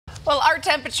Well, our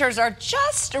temperatures are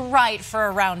just right for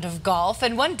a round of golf,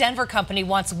 and one Denver company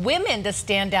wants women to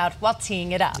stand out while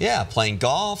teeing it up. Yeah, playing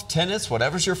golf, tennis,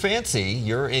 whatever's your fancy,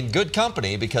 you're in good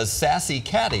company because Sassy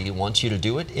Caddy wants you to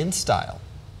do it in style.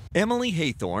 Emily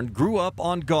Haythorne grew up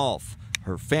on golf.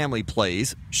 Her family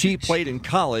plays, she played in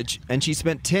college, and she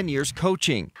spent 10 years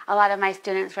coaching. A lot of my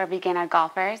students were beginner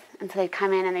golfers, and so they'd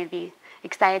come in and they'd be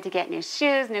excited to get new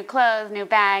shoes, new clothes, new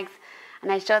bags,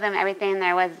 and I showed them everything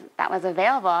that was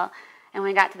available. And when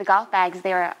we got to the golf bags,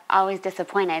 they were always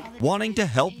disappointed. Wanting to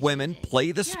help women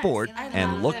play the sport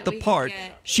and look the part,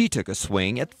 she took a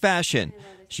swing at fashion.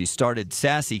 She started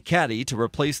Sassy Caddy to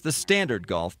replace the standard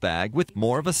golf bag with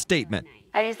more of a statement.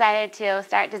 I decided to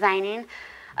start designing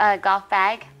a golf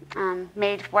bag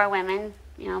made for women,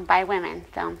 by women.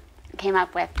 So I came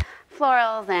up with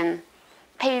florals and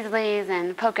paisleys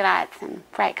and polka dots and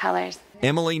bright colors.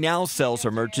 Emily now sells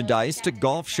her merchandise to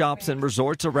golf shops and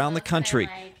resorts around the country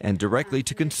and directly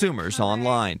to consumers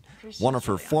online. One of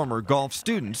her former golf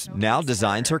students now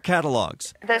designs her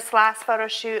catalogs. This last photo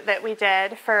shoot that we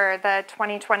did for the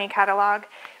 2020 catalog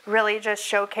really just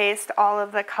showcased all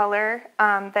of the color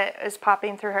that is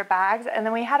popping through her bags, and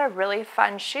then we had a really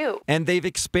fun shoot. And they've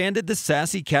expanded the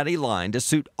Sassy Caddy line to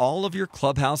suit all of your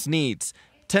clubhouse needs.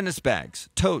 Tennis bags,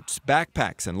 totes,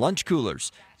 backpacks, and lunch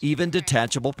coolers, even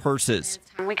detachable purses.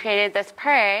 We created this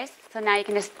purse, so now you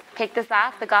can just pick this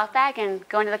off the golf bag and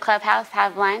go into the clubhouse,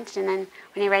 have lunch, and then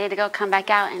when you're ready to go, come back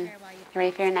out and you're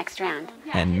ready for your next round.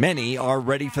 And many are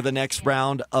ready for the next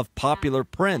round of popular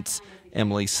prints.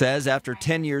 Emily says after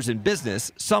 10 years in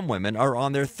business, some women are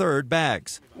on their third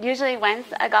bags. Usually once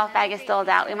a golf bag is sold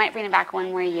out, we might bring it back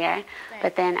one more year,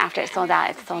 but then after it's sold out,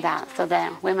 it's sold out. So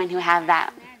the women who have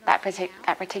that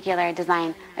particular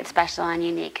design, it's special and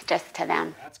unique just to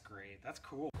them. That's great. That's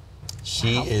cool.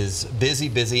 She is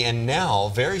busy, and now,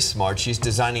 very smart, she's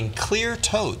designing clear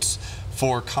totes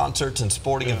for concerts and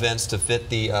sporting events to fit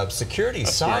the security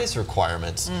size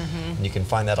requirements. And you can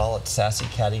find that all at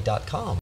sassycaddy.com.